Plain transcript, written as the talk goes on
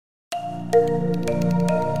Hi,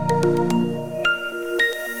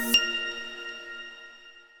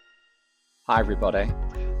 everybody,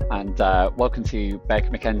 and welcome to Baker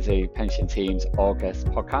McKenzie Pension Team's August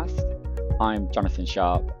podcast. I'm Jonathan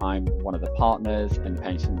Sharp. I'm one of the partners in the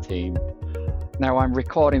pension team. Now, I'm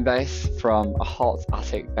recording this from a hot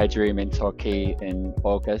attic bedroom in Torquay in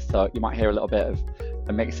August, so you might hear a little bit of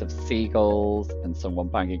a mix of seagulls and someone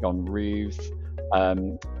banging on roofs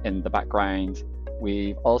in the background.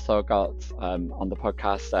 We've also got on the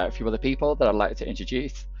podcast a few other people that I'd like to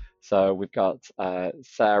introduce. So we've got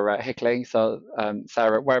Sarah Hickling. So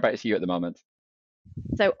Sarah, whereabouts are you at the moment?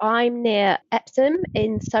 So I'm near Epsom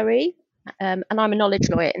in Surrey, and I'm a knowledge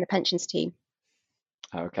lawyer in the pensions team.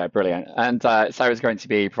 Okay, brilliant. And Sarah's going to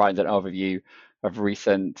be providing an overview of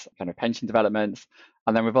recent kind of pension developments.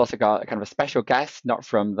 And then we've also got a kind of a special guest, not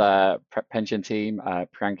from the pension team,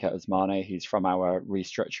 Priyanka Usmani, who's from our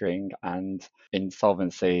restructuring and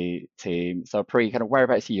insolvency team. So Pri, kind of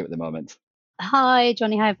whereabouts are you at the moment? Hi,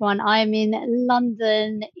 Johnny. Hi, everyone. I'm in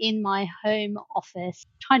London in my home office,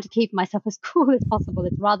 trying to keep myself as cool as possible.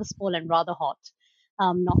 It's rather small and rather hot.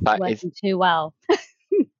 Not working too well.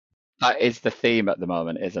 That is the theme at the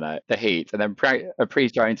moment, isn't it? The heat. And then Pri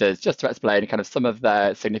joins us just to explain kind of some of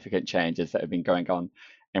the significant changes that have been going on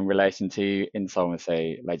in relation to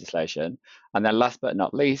insolvency legislation. And then last but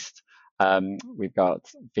not least, we've got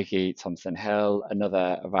Vicky Thompson-Hill,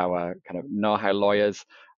 another of our kind of know-how lawyers.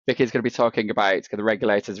 Vicky's going to be talking about the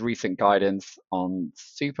regulator's recent guidance on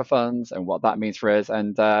super funds and what that means for us.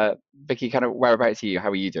 And Vicky, kind of whereabouts are you? How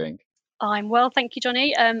are you doing? I'm well, thank you,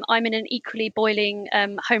 Johnny. I'm in an equally boiling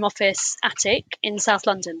home office attic in South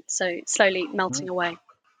London, so slowly melting away.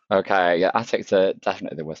 Okay, yeah, attics are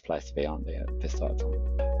definitely the worst place to be, aren't they, at this sort of time?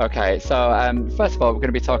 Okay, so first of all, we're going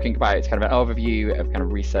to be talking about kind of an overview of kind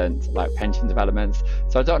of recent pension developments.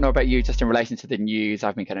 So I don't know about you, just in relation to the news,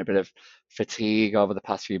 I've been kind of a bit of fatigue over the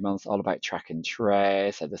past few months, all about track and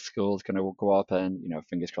trace. So the school's going to go up and,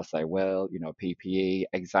 fingers crossed they will, PPE,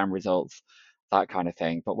 exam results, that kind of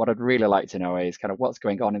thing. But what I'd really like to know is kind of what's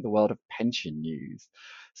going on in the world of pension news.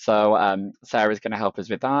 So Sarah's going to help us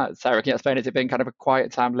with that. Sarah, can you explain, has it been kind of a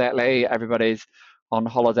quiet time lately? Everybody's on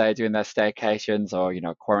holiday doing their staycations or,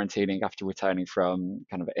 quarantining after returning from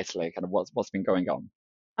kind of Italy. Kind of what's been going on?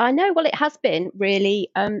 I know, well, it has been really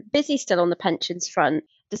busy still on the pensions front,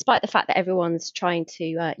 despite the fact that everyone's trying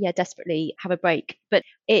to, desperately have a break. But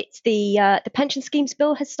it's the pension schemes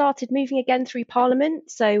bill has started moving again through Parliament.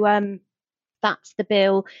 So that's the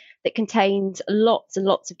bill that contains lots and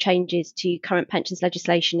lots of changes to current pensions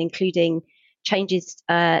legislation, including changes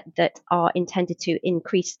that are intended to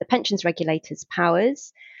increase the pensions regulator's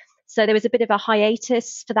powers. So there was a bit of a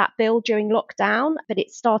hiatus for that bill during lockdown, but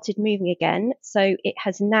it started moving again. So it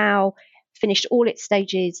has now finished all its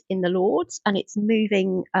stages in the Lords, and it's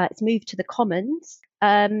moved to the Commons.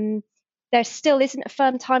 There still isn't a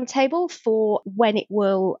firm timetable for when it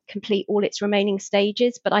will complete all its remaining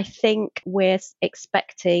stages, but I think we're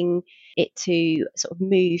expecting it to sort of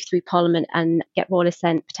move through Parliament and get royal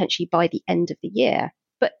assent potentially by the end of the year.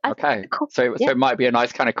 But okay, so it might be a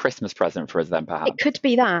nice kind of Christmas present for us then, perhaps. It could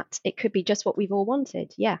be that. It could be just what we've all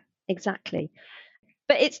wanted. Yeah, exactly.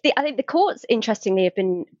 But I think the courts, interestingly, have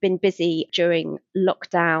been busy during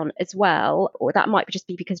lockdown as well, or that might just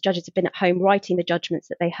be because judges have been at home writing the judgments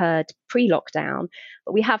that they heard pre-lockdown.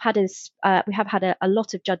 But we have had a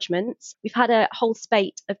lot of judgments. We've had a whole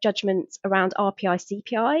spate of judgments around RPI,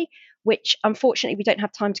 CPI, which unfortunately we don't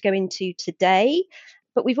have time to go into today.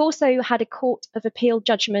 But we've also had a Court of Appeal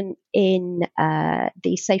judgment in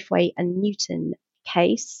the Safeway and Newton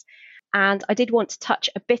case, and I did want to touch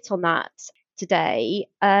a bit on that today.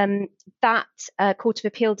 That Court of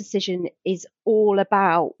Appeal decision is all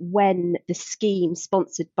about when the scheme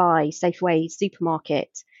sponsored by Safeway Supermarket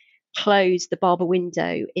closed the barber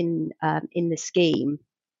window in the scheme.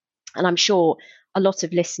 And I'm sure a lot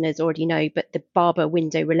of listeners already know, but the barber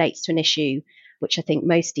window relates to an issue which I think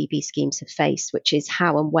most DB schemes have faced, which is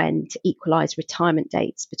how and when to equalise retirement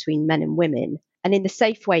dates between men and women. And in the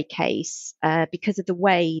Safeway case, because of the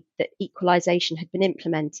way that equalisation had been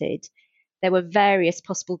implemented, there were various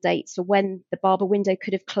possible dates for when the barber window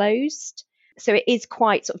could have closed. So it is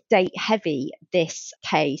quite sort of date heavy, this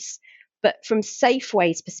case. But from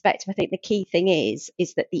Safeway's perspective, I think the key thing is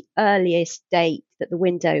that the earliest date that the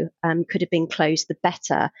window could have been closed, the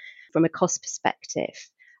better from a cost perspective.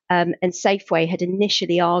 And Safeway had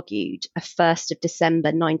initially argued a 1st of December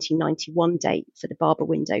 1991 date for the barber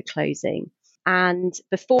window closing. And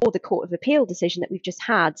before the Court of Appeal decision that we've just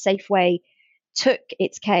had, Safeway took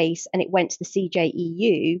its case and it went to the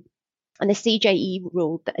CJEU, and the CJEU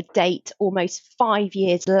ruled that a date almost 5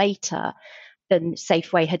 years later than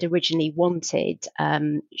Safeway had originally wanted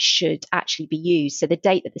should actually be used. So the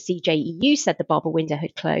date that the CJEU said the Barber window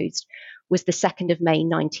had closed was the 2nd of May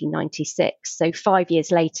 1996. So 5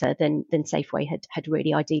 years later than Safeway had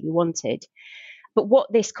really ideally wanted. But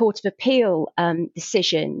what this Court of Appeal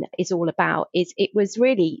decision is all about is it was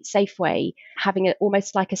really Safeway having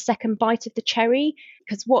almost like a second bite of the cherry,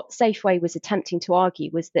 because what Safeway was attempting to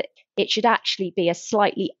argue was that it should actually be a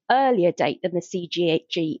slightly earlier date than the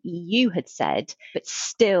CJEU had said, but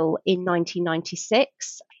still in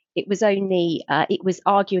 1996. It was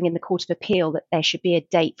arguing in the Court of Appeal that there should be a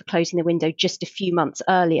date for closing the window just a few months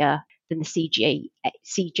earlier than the CJEU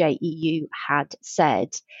had said.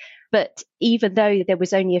 But even though there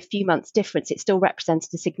was only a few months difference, it still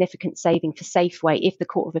represented a significant saving for Safeway if the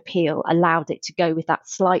Court of Appeal allowed it to go with that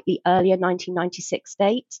slightly earlier 1996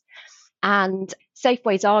 date. And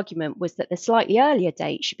Safeway's argument was that the slightly earlier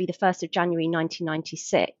date should be the 1st of January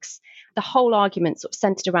 1996. The whole argument sort of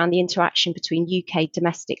centred around the interaction between UK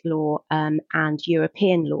domestic law and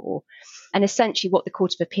European law. And essentially what the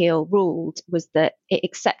Court of Appeal ruled was that it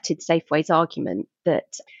accepted Safeway's argument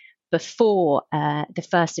that before the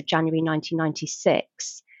 1st of January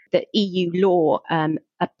 1996, that EU law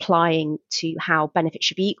applying to how benefits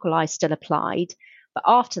should be equalised still applied. But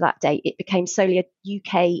after that date, it became solely a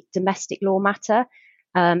UK domestic law matter,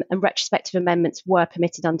 and retrospective amendments were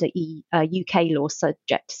permitted under UK law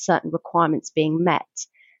subject to certain requirements being met.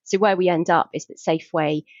 So where we end up is that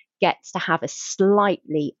Safeway gets to have a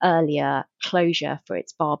slightly earlier closure for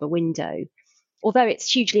its Barber window. Although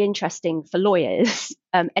it's hugely interesting for lawyers,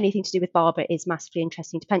 anything to do with Barber is massively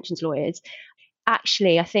interesting to pensions lawyers.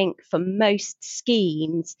 Actually, I think for most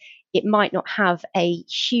schemes, it might not have a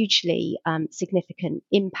hugely significant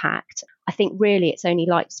impact. I think really it's only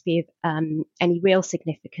likely to be of any real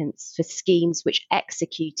significance for schemes which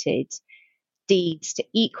executed deeds to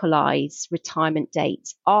equalise retirement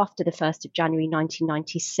dates after the 1st of January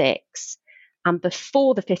 1996 and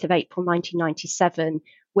before the 5th of April 1997,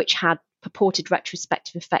 which had purported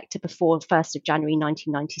retrospective effect to before the 1st of January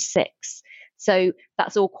 1996. So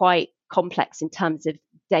that's all quite complex in terms of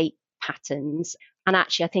date patterns. And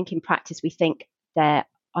actually, I think in practice, we think there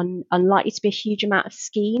are unlikely to be a huge amount of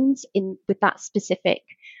schemes with that specific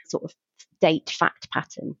sort of date fact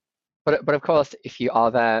pattern. But of course, if you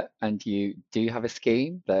are there and you do have a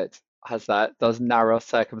scheme that has those narrow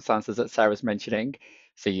circumstances that Sarah's mentioning,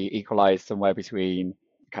 so you equalise somewhere between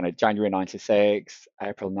kind of January 96,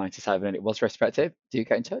 April 97, and it was retrospective, do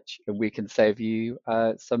get in touch and we can save you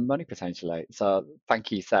some money potentially. So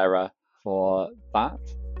thank you, Sarah, for that.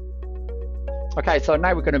 Okay, so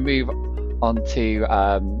now we're going to move on to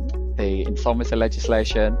the insolvency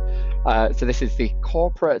legislation. So this is the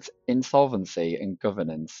Corporate Insolvency and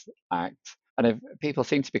Governance Act. And if people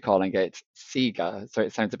seem to be calling it CIGA, so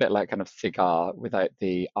it sounds a bit like kind of cigar without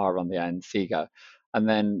the R on the end, CIGA. And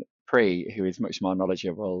then Pri, who is much more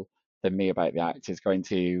knowledgeable than me about the Act, is going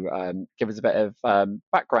to give us a bit of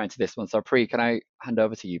background to this one. So Pri, can I hand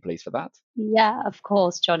over to you, please, for that? Yeah, of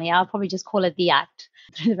course, Johnny. I'll probably just call it the Act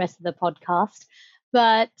through the rest of the podcast.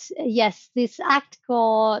 But yes, this Act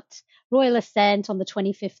got royal assent on the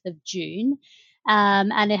 25th of June,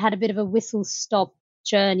 and it had a bit of a whistle-stop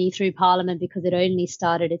journey through Parliament because it only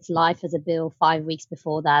started its life as a bill 5 weeks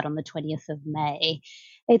before that on the 20th of May.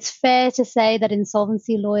 It's fair to say that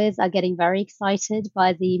insolvency lawyers are getting very excited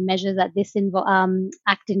by the measures that this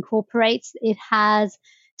Act incorporates. It has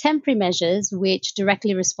temporary measures which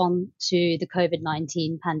directly respond to the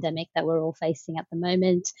COVID-19 pandemic that we're all facing at the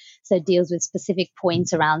moment. So it deals with specific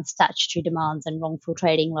points around statutory demands and wrongful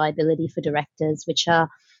trading liability for directors, which are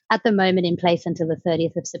at the moment in place until the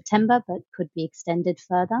 30th of September, but could be extended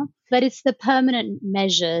further. But it's the permanent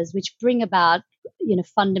measures which bring about,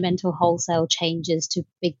 fundamental wholesale changes to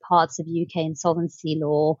big parts of UK insolvency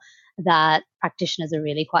law that practitioners are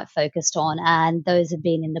really quite focused on, and those have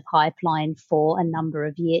been in the pipeline for a number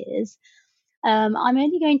of years. I'm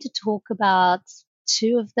only going to talk about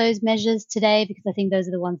two of those measures today because I think those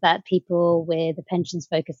are the ones that people with the pensions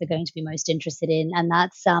focus are going to be most interested in, and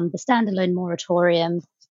that's the standalone moratorium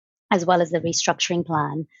as well as the restructuring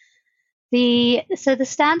plan. The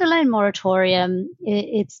standalone moratorium,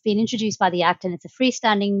 it's been introduced by the Act, and it's a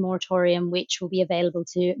freestanding moratorium which will be available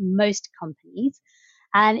to most companies.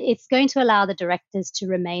 And it's going to allow the directors to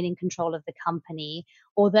remain in control of the company,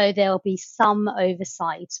 although there'll be some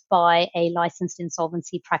oversight by a licensed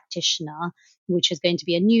insolvency practitioner, which is going to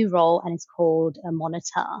be a new role, and it's called a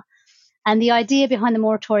monitor. And the idea behind the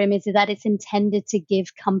moratorium is that it's intended to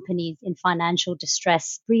give companies in financial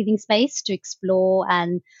distress breathing space to explore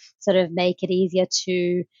and sort of make it easier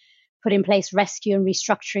to put in place rescue and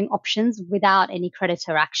restructuring options without any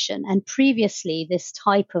creditor action. And previously, this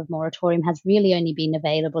type of moratorium has really only been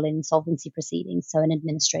available in insolvency proceedings, so in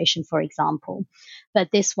administration, for example. But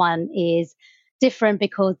this one is different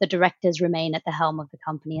because the directors remain at the helm of the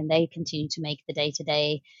company and they continue to make the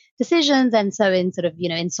day-to-day decisions. And so in sort of,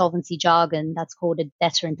 insolvency jargon, that's called a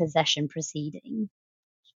debtor in possession proceeding.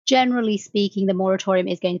 Generally speaking, the moratorium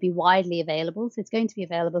is going to be widely available. So it's going to be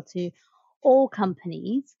available to all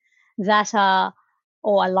companies that are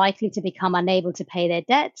or are likely to become unable to pay their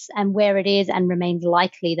debts, and where it is and remains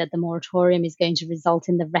likely that the moratorium is going to result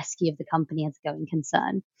in the rescue of the company as a going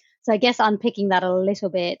concern. So I guess unpicking that a little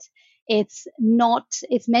bit, it's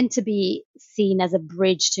meant to be seen as a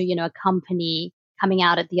bridge to, a company coming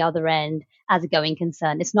out at the other end as a going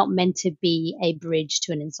concern. It's not meant to be a bridge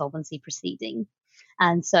to an insolvency proceeding.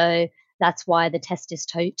 And so that's why the test is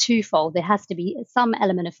twofold. There has to be some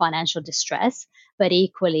element of financial distress, but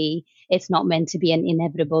equally, it's not meant to be an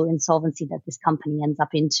inevitable insolvency that this company ends up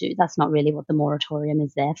into. That's not really what the moratorium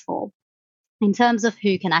is there for. In terms of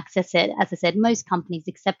who can access it, as I said, most companies,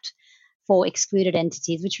 except for excluded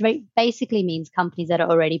entities, which basically means companies that are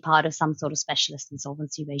already part of some sort of specialist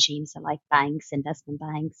insolvency regime, so like banks, investment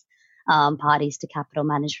banks, parties to capital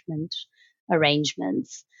management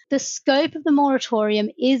arrangements. The scope of the moratorium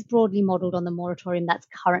is broadly modeled on the moratorium that's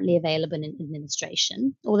currently available in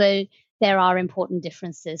administration, although there are important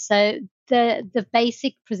differences. So the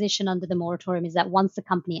basic position under the moratorium is that once the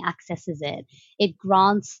company accesses it, it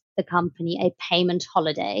grants the company a payment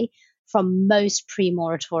holiday from most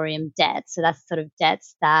pre-moratorium debts. So that's sort of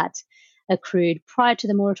debts that accrued prior to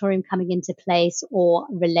the moratorium coming into place or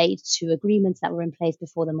relate to agreements that were in place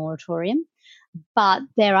before the moratorium. But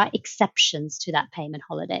there are exceptions to that payment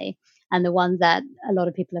holiday. And the ones that a lot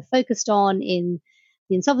of people are focused on in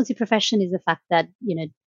the insolvency profession is the fact that,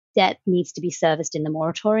 debt needs to be serviced in the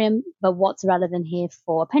moratorium. But what's relevant here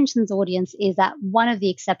for a pensions audience is that one of the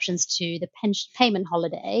exceptions to the payment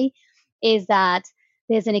holiday is that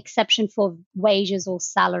there's an exception for wages or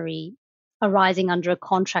salary arising under a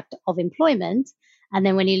contract of employment. And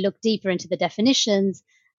then when you look deeper into the definitions,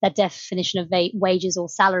 that definition of wages or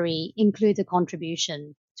salary includes a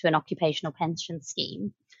contribution to an occupational pension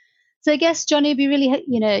scheme. So I guess, Johnny, it'd be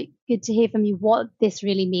really, good to hear from you what this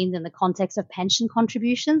really means in the context of pension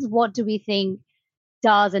contributions. What do we think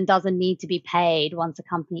does and doesn't need to be paid once a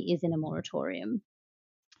company is in a moratorium?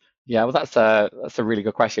 Yeah, well, that's a really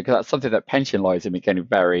good question, because that's something that pension lawyers have been getting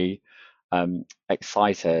very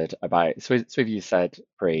excited about. So as you said,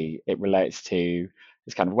 Pri, it relates to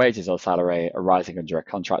this kind of wages or salary arising under a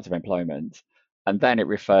contract of employment, and then it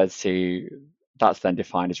refers to, that's then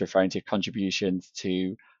defined as referring to contributions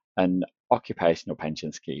to an occupational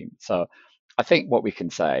pension scheme. So I think what we can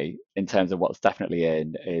say in terms of what's definitely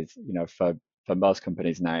in is, for most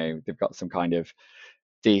companies now, they've got some kind of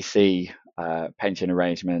DC pension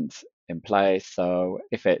arrangements in place. So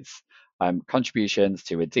if it's contributions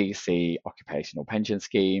to a DC occupational pension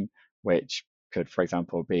scheme, which could, for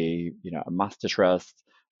example, be a master trust,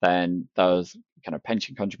 then those kind of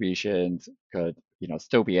pension contributions could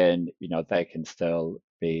still be in. They can still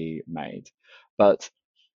be made. But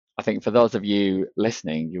I think for those of you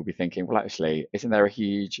listening, you'll be thinking, well, actually, isn't there a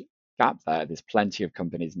huge gap there? There's plenty of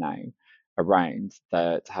companies now around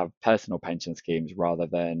that have personal pension schemes rather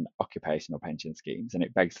than occupational pension schemes. And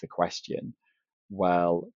it begs the question,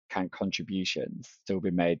 well, can contributions still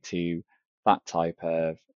be made to that type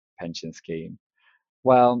of pension scheme?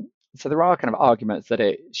 Well, so there are kind of arguments that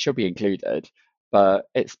it should be included, but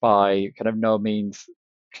it's by kind of no means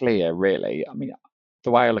clear, really. I mean, the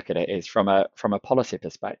way I look at it is from a policy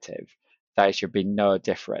perspective, there should be no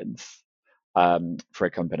difference for a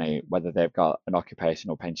company whether they've got an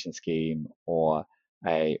occupational pension scheme or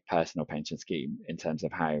a personal pension scheme in terms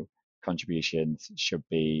of how contributions should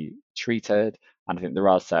be treated. And I think there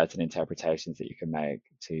are certain interpretations that you can make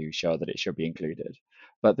to show that it should be included.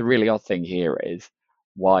 But the really odd thing here is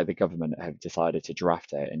why the government have decided to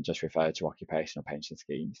draft it and just refer to occupational pension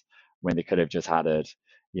schemes when they could have just added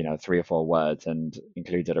 3 or 4 words and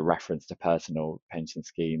included a reference to personal pension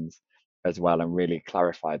schemes as well, and really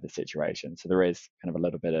clarified the situation. So there is kind of a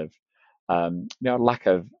little bit of lack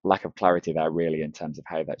of clarity there, really, in terms of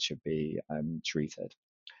how that should be treated.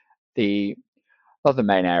 The other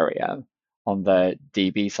main area on the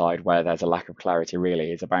DB side where there's a lack of clarity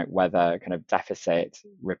really is about whether kind of deficit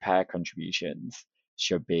repair contributions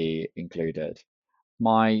should be included.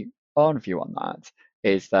 My own view on that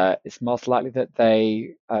is that it's most likely that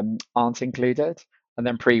they aren't included. And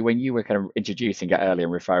then Pri, when you were kind of introducing it earlier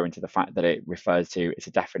and referring to the fact that it refers to, it's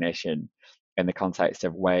a definition in the context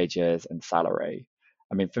of wages and salary,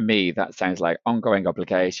 I mean, for me, that sounds like ongoing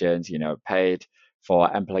obligations, paid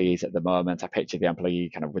for employees at the moment. I picture the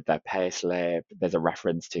employee kind of with their pay slip. There's a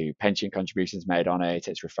reference to pension contributions made on it.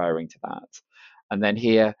 It's referring to that. And then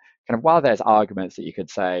here, kind of while there's arguments that you could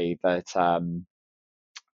say that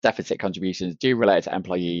deficit contributions do relate to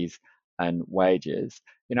employees and wages,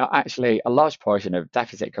 actually a large portion of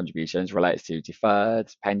deficit contributions relates to deferred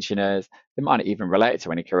pensioners. They might not even relate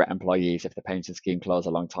to any current employees if the pension scheme closed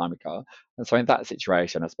a long time ago. And so in that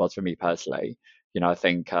situation, I suppose for me personally, I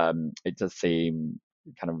think it does seem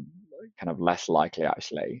kind of less likely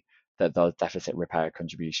actually that those deficit repair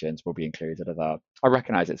contributions will be included. Although I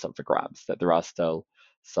recognise it's up for grabs, that there are still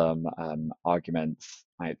some arguments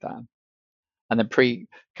out there. And then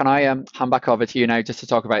can I hand back over to you now just to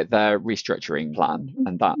talk about the restructuring plan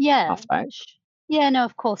and that aspect? Yeah, no,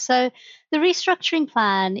 of course. So the restructuring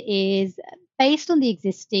plan is based on the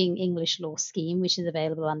existing English law scheme, which is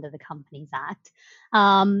available under the Companies Act.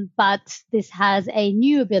 But this has a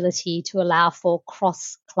new ability to allow for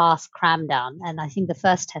cross-class cram down. And I think the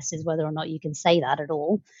first test is whether or not you can say that at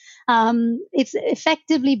all. It's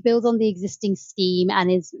effectively built on the existing scheme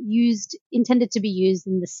and is intended to be used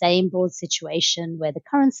in the same broad situation where the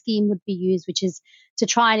current scheme would be used, which is to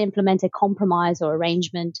try and implement a compromise or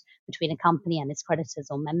arrangement between a company and its creditors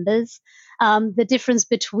or members. The difference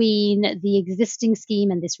between the existing scheme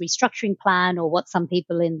and this restructuring plan, or what some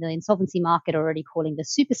people in the insolvency market are already calling the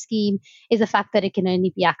super scheme, is the fact that it can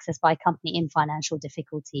only be accessed by a company in financial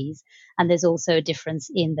difficulties. And there's also a difference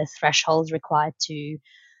in the thresholds required to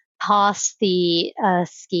pass the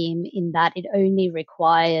scheme, in that it only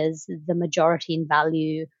requires the majority in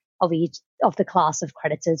value of each of the class of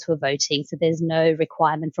creditors who are voting. So there's no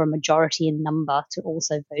requirement for a majority in number to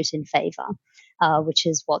also vote in favor, which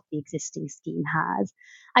is what the existing scheme has.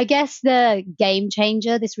 I guess the game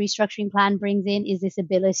changer this restructuring plan brings in is this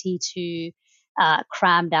ability to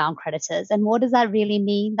cram down creditors. And what does that really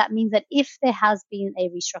mean? That means that if there has been a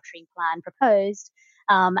restructuring plan proposed,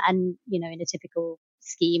 and in a typical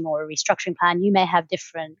scheme or a restructuring plan, you may have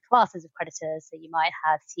different classes of creditors. So you might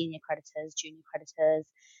have senior creditors, junior creditors,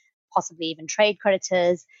 possibly even trade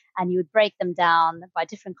creditors, and you would break them down by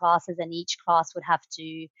different classes, and each class would have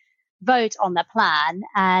to vote on the plan.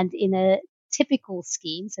 And in a typical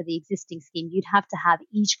scheme, so the existing scheme, you'd have to have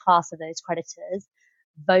each class of those creditors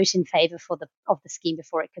vote in favor of the scheme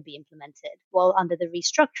before it could be implemented. Well, under the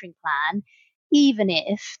restructuring plan, even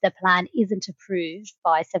if the plan isn't approved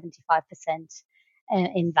by 75%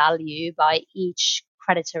 in value by each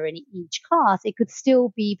creditor in each class, it could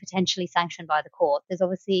still be potentially sanctioned by the court. There's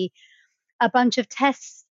obviously a bunch of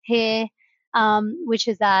tests here, which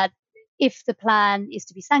is that if the plan is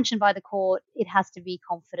to be sanctioned by the court, it has to be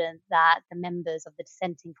confident that the members of the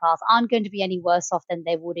dissenting class aren't going to be any worse off than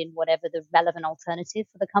they would in whatever the relevant alternative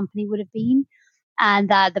for the company would have been, and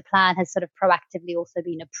that the plan has sort of proactively also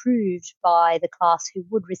been approved by the class who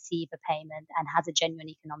would receive a payment and has a genuine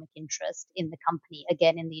economic interest in the company,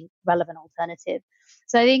 again, in the relevant alternative.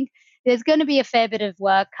 So I think there's going to be a fair bit of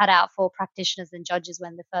work cut out for practitioners and judges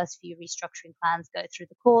when the first few restructuring plans go through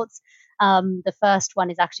the courts. The first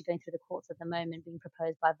one is actually going through the courts at the moment, being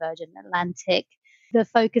proposed by Virgin Atlantic. The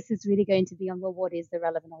focus is really going to be on, well, what is the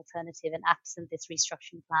relevant alternative? And absent this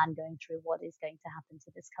restructuring plan going through, what is going to happen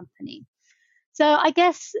to this company? So I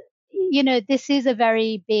guess, this is a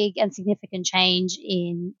very big and significant change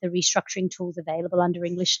in the restructuring tools available under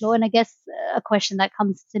English law. And I guess a question that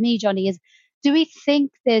comes to me, Johnny, is do we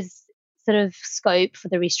think there's sort of scope for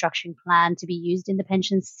the restructuring plan to be used in the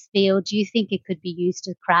pensions field? Do you think it could be used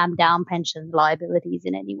to cram down pension liabilities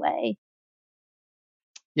in any way?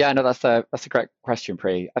 Yeah, no, that's a great question,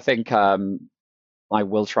 Pri. I think I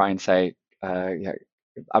will try and say,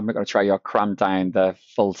 I'm not going to try your cram down the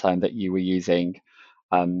full term that you were using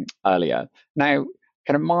earlier. Now,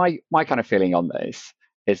 kind of my kind of feeling on this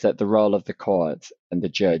is that the role of the court and the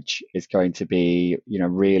judge is going to be,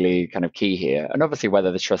 really kind of key here. And obviously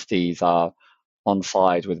whether the trustees are on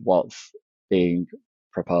side with what's being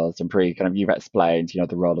proposed. And Pri, kind of you've explained,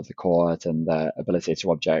 the role of the court and the ability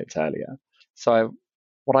to object earlier. So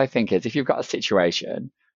what I think is, if you've got a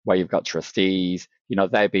situation where you've got trustees,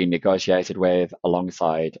 they're being negotiated with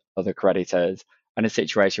alongside other creditors, and a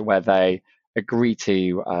situation where they agree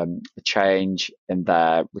to a change in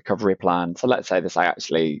their recovery plan. So let's say they say,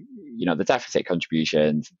 actually, the deficit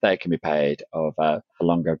contributions, they can be paid over a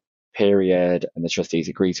longer period, and the trustees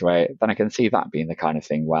agree to it, then I can see that being the kind of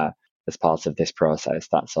thing where, as part of this process,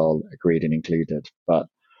 that's all agreed and included. But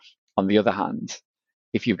on the other hand,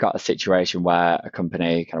 if you've got a situation where a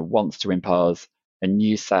company kind of wants to impose a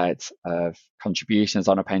new set of contributions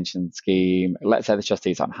on a pension scheme, let's say the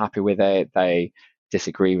trustees aren't happy with it, they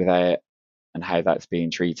disagree with it, and how that's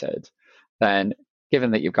being treated, then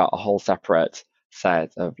given that you've got a whole separate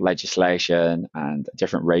set of legislation and a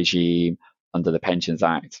different regime under the Pensions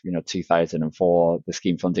Act, 2004, the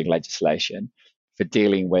scheme funding legislation for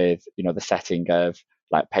dealing with, the setting of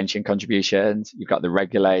like pension contributions, you've got the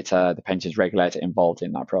regulator, the pensions regulator involved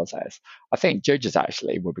in that process. I think judges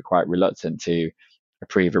actually would be quite reluctant to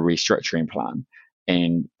approve a restructuring plan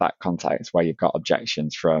in that context where you've got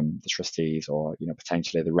objections from the trustees or,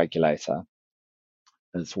 potentially the regulator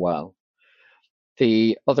as well.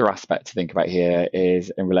 The other aspect to think about here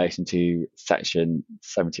is in relation to Section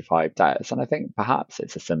 75 debts. And I think perhaps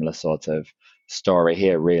it's a similar sort of story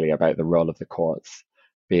here, really, about the role of the courts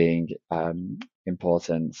being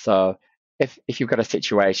important. So if you've got a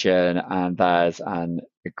situation and there's an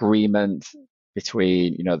agreement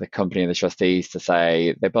between, the company and the trustees to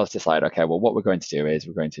say they both decide, okay, well, what we're going to do is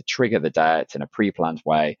we're going to trigger the debt in a pre-planned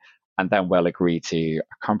way, and then we'll agree to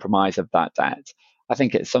a compromise of that debt. I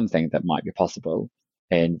think it's something that might be possible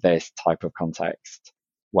in this type of context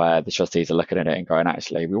where the trustees are looking at it and going,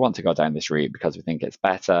 actually, we want to go down this route because we think it's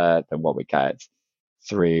better than what we get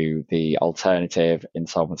through the alternative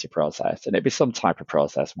insolvency process. And it'd be some type of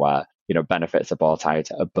process where, benefits are bought out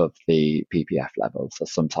above the PPF level. So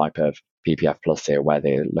some type of PPF plus here where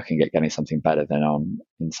they're looking at getting something better than on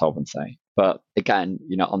insolvency. But again,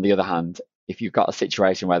 on the other hand, if you've got a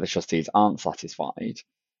situation where the trustees aren't satisfied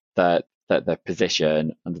that the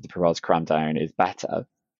position under the proposed cram-down is better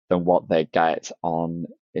than what they get on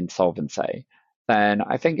insolvency, then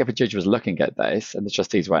I think if a judge was looking at this and the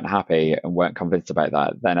trustees weren't happy and weren't convinced about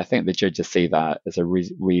that, then I think the judges see that as a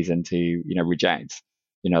reason to, reject,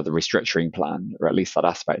 the restructuring plan, or at least that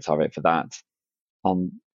aspect of it for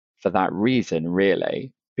that reason,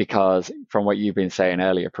 really. Because from what you've been saying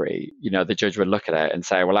earlier, Pri, the judge would look at it and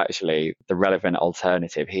say, well, actually, the relevant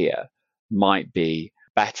alternative here might be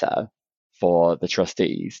better for the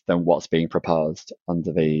trustees than what's being proposed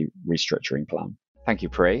under the restructuring plan. Thank you,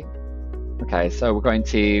 Pri. Okay, so we're going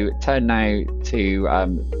to turn now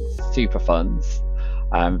to super funds.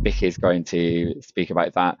 Vicky is going to speak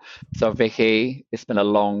about that. So Vicky, it's been a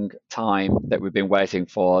long time that we've been waiting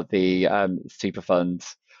for the super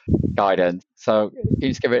funds guidance. So can you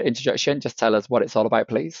just give an introduction? Just tell us what it's all about,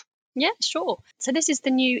 please. Yeah, sure. So this is the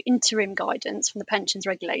new interim guidance from the pensions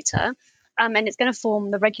regulator. And it's going to form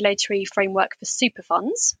the regulatory framework for super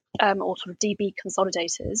funds, or sort of DB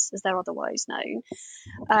consolidators, as they're otherwise known,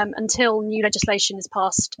 until new legislation is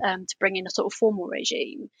passed to bring in a sort of formal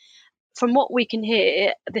regime. From what we can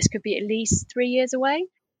hear, this could be at least 3 years away.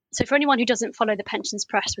 So for anyone who doesn't follow the pensions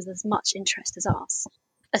press with as much interest as us,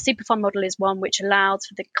 a super fund model is one which allows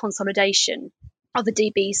for the consolidation of the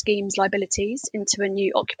DB scheme's liabilities into a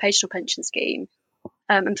new occupational pension scheme,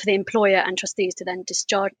 and for the employer and trustees to then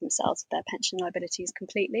discharge themselves of their pension liabilities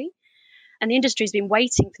completely. And the industry has been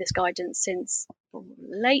waiting for this guidance since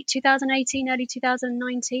late 2018, early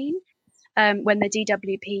 2019, when the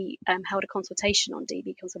DWP held a consultation on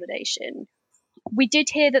DB consolidation. We did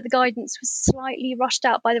hear that the guidance was slightly rushed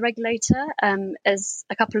out by the regulator, as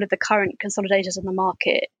a couple of the current consolidators on the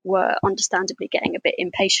market were understandably getting a bit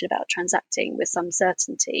impatient about transacting with some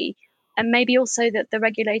certainty. And maybe also that the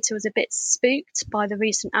regulator was a bit spooked by the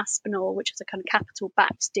recent Aspinall, which was a kind of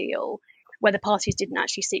capital-backed deal, where the parties didn't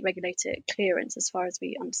actually seek regulator clearance, as far as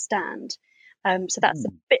we understand. So that's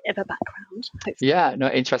a bit of a background, hopefully. Yeah, no,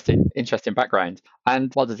 interesting background.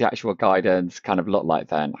 And what does the actual guidance kind of look like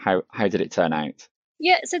then? How did it turn out?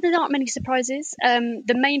 Yeah, so there aren't many surprises.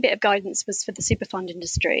 The main bit of guidance was for the super fund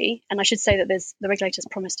industry, and I should say that the regulators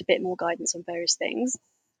promised a bit more guidance on various things.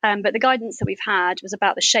 But the guidance that we've had was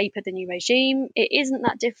about the shape of the new regime. It isn't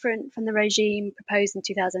that different from the regime proposed in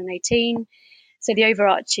 2018. So the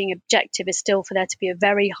overarching objective is still for there to be a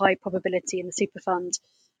very high probability in the super fund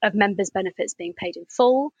of members' benefits being paid in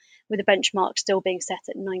full, with the benchmark still being set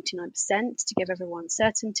at 99% to give everyone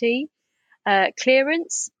certainty.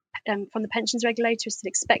 Clearance from the pensions regulator is still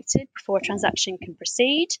expected before a transaction can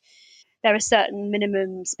proceed. There are certain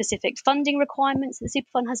minimum specific funding requirements that the super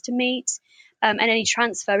fund has to meet, and any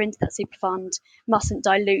transfer into that super fund mustn't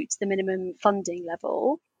dilute the minimum funding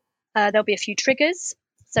level. There'll be a few triggers.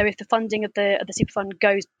 So if the funding of the super fund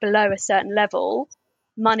goes below a certain level,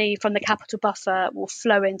 money from the capital buffer will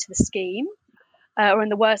flow into the scheme, or in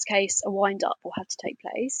the worst case, a wind up will have to take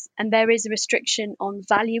place. And there is a restriction on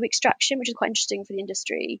value extraction, which is quite interesting for the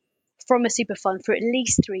industry, from a super fund for at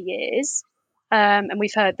least 3 years. And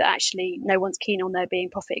we've heard that actually no one's keen on there being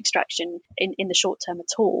profit extraction in the short term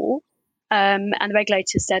at all. And the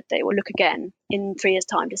regulators said they will look again in 3 years'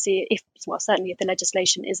 time to see if, well, certainly if the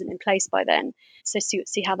legislation isn't in place by then, so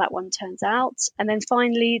see how that one turns out. And then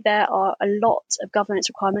finally, there are a lot of governance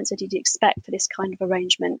requirements that you'd expect for this kind of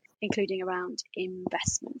arrangement, including around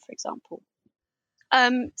investment, for example.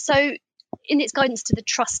 So in its guidance to the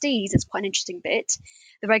trustees, it's quite an interesting bit.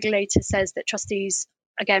 The regulator says that trustees,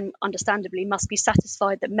 again, understandably, must be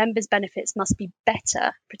satisfied that members' benefits must be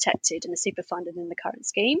better protected in the super fund than in the current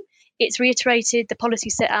scheme. It's reiterated the policy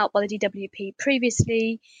set out by the DWP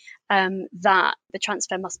previously, that the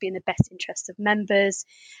transfer must be in the best interest of members,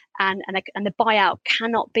 and the buyout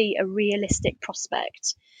cannot be a realistic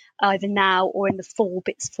prospect either now or in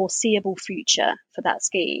the foreseeable future for that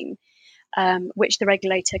scheme, which the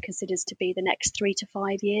regulator considers to be the next 3 to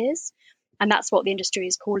 5 years. And that's what the industry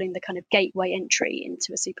is calling the kind of gateway entry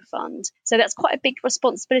into a super fund. So that's quite a big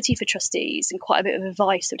responsibility for trustees and quite a bit of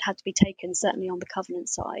advice that would have to be taken, certainly on the covenant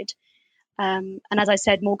side. And as I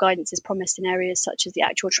said, more guidance is promised in areas such as the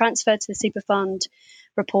actual transfer to the super fund,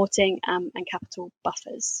 reporting, and capital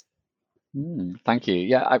buffers. Thank you.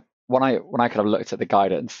 Yeah, when I kind of looked at the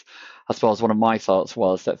guidance, I suppose one of my thoughts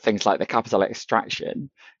was that things like the capital extraction,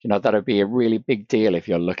 that would be a really big deal if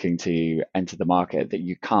you're looking to enter the market, that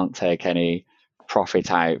you can't take any profit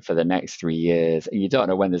out for the next 3 years, and you don't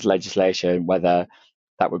know when there's legislation whether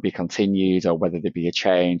that would be continued or whether there'd be a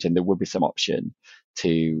change, and there would be some option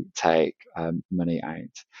to take money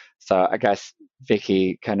out. So I guess,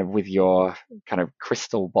 Vicky, kind of with your kind of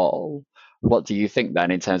crystal ball, what do you think then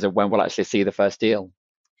in terms of when we'll actually see the first deal?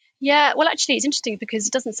 Yeah, well, actually, it's interesting because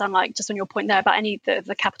it doesn't sound like, just on your point there about any of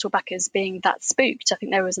the capital backers being that spooked. I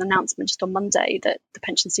think there was an announcement just on Monday that the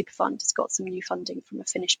pension super fund has got some new funding from a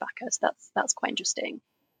Finnish backer, so that's quite interesting.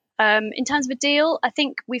 In terms of a deal, I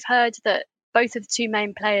think we've heard that both of the two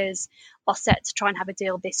main players are set to try and have a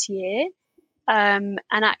deal this year, and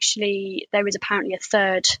actually there is apparently a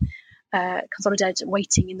third consolidator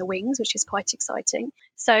waiting in the wings, which is quite exciting.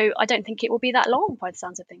 So I don't think it will be that long by the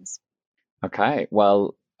sounds of things. Okay,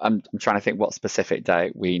 well, I'm trying to think what specific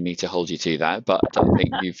date we need to hold you to that, but I don't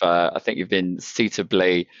think you've been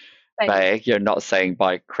suitably vague. You're not saying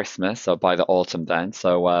by Christmas or by the autumn then.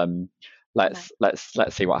 So let's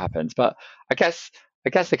see what happens. But I guess the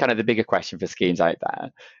kind of the bigger question for schemes out there,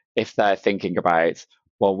 if they're thinking about,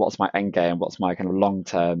 well, what's my end game? What's my kind of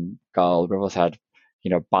long-term goal? We've always had,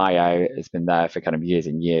 buyout has been there for kind of years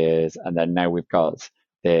and years, and then now we've got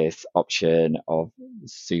this option of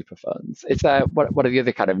super funds. Is there what are the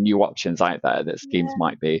other kind of new options out there that schemes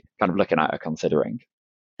might be kind of looking at or considering?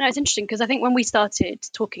 No, it's interesting because I think when we started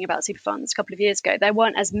talking about super funds a couple of years ago, there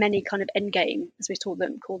weren't as many kind of end game, as we call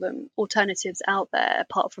them, alternatives out there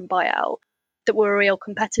apart from buyout that were a real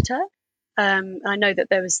competitor. I know that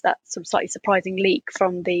there was that sort of slightly surprising leak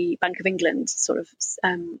from the Bank of England sort of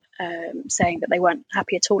saying that they weren't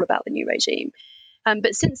happy at all about the new regime.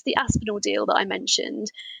 But since the Aspinall deal that I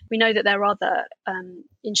mentioned, we know that there are other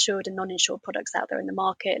insured and non-insured products out there in the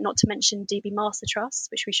market, not to mention DB Master Trusts,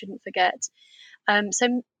 which we shouldn't forget.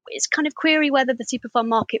 So it's kind of query whether the super fund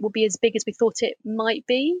market will be as big as we thought it might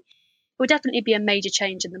be. It will definitely be a major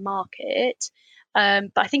change in the market.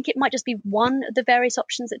 But I think it might just be one of the various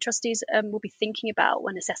options that trustees will be thinking about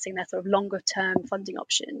when assessing their sort of longer term funding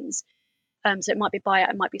options. So it might be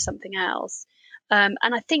buyout, it might be something else. And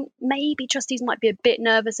I think maybe trustees might be a bit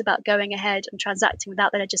nervous about going ahead and transacting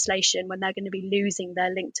without the legislation when they're going to be losing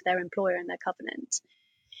their link to their employer and their covenant.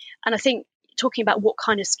 And I think talking about what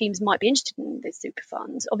kind of schemes might be interested in these super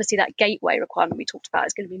funds, obviously that gateway requirement we talked about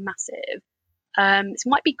is going to be massive. It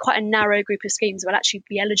might be quite a narrow group of schemes that will actually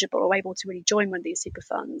be eligible or able to really join one of these super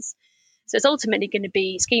funds. So it's ultimately going to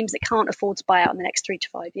be schemes that can't afford to buy out in the next 3 to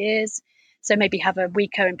 5 years. So maybe have a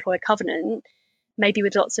weaker employer covenant, maybe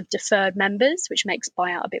with lots of deferred members, which makes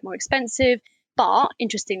buyout a bit more expensive, but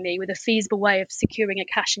interestingly, with a feasible way of securing a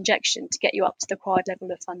cash injection to get you up to the required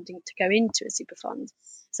level of funding to go into a super fund.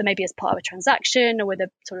 So maybe as part of a transaction or with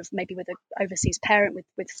maybe with an overseas parent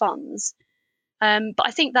with funds. But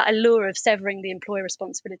I think that allure of severing the employer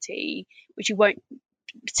responsibility, which you won't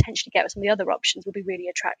potentially get with some of the other options, will be really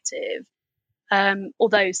attractive.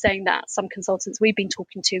 Although saying that, some consultants we've been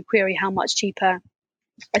talking to query how much cheaper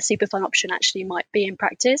a super fund option actually might be in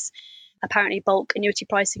practice. Apparently bulk annuity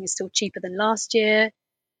pricing is still cheaper than last year.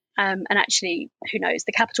 And actually, who knows,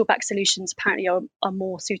 the capital backed solutions apparently are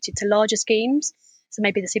more suited to larger schemes. So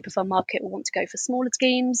maybe the super fund market will want to go for smaller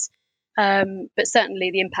schemes. But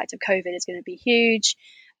certainly the impact of COVID is going to be huge.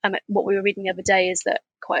 What we were reading the other day is that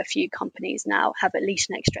quite a few companies now have at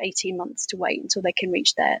least an extra 18 months to wait until they can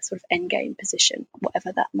reach their sort of end game position,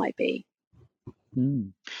 whatever that might be.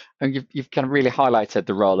 And you've kind of really highlighted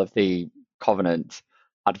the role of the covenant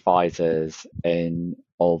advisors in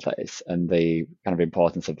all this and the kind of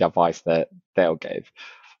importance of the advice that they'll give.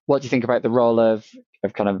 What do you think about the role of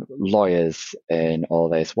kind of lawyers in all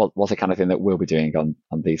this? What's the kind of thing that we'll be doing on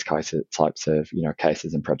these types of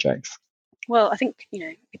cases and projects? Well, I think,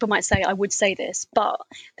 people might say I would say this, but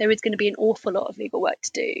there is going to be an awful lot of legal work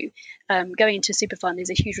to do. Going into a super fund is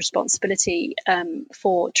a huge responsibility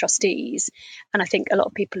for trustees. And I think a lot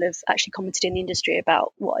of people have actually commented in the industry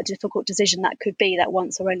about what a difficult decision that could be, that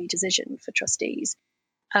once or only decision for trustees.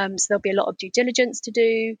 So there'll be a lot of due diligence to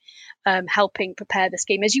do, helping prepare the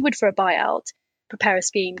scheme as you would for a buyout. Prepare a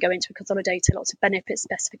scheme, go into a consolidator, lots of benefit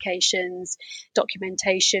specifications,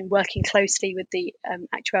 documentation, working closely with the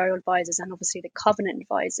actuarial advisors and obviously the covenant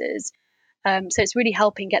advisors. So it's really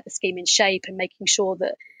helping get the scheme in shape and making sure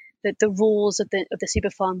that the rules of the super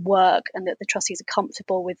fund work and that the trustees are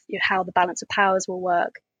comfortable with how the balance of powers will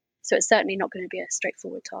work. So it's certainly not going to be a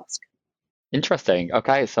straightforward task. Interesting.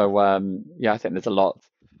 Okay, so I think there's a lot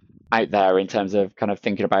out there in terms of kind of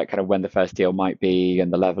thinking about kind of when the first deal might be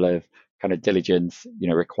and the level of kind of diligence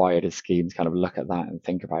required as schemes kind of look at that and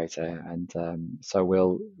think about it, and so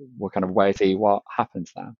we'll kind of wait to see what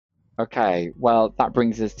happens there. Okay, well, that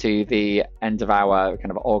brings us to the end of our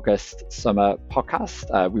kind of August summer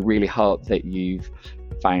podcast. We really hope that you've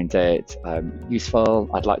found it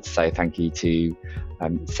useful. I'd like to say thank you to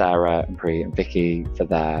Sarah and Pri and Vicky for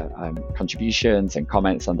their contributions and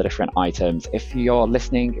comments on the different items. If you're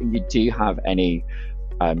listening and you do have any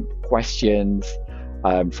questions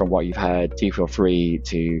from what you've heard, do feel free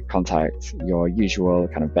to contact your usual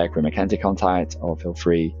kind of Baker & McKenzie contact, or feel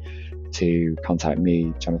free to contact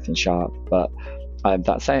me, Jonathan Sharp. But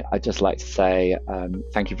that's it. I'd just like to say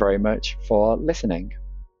thank you very much for listening.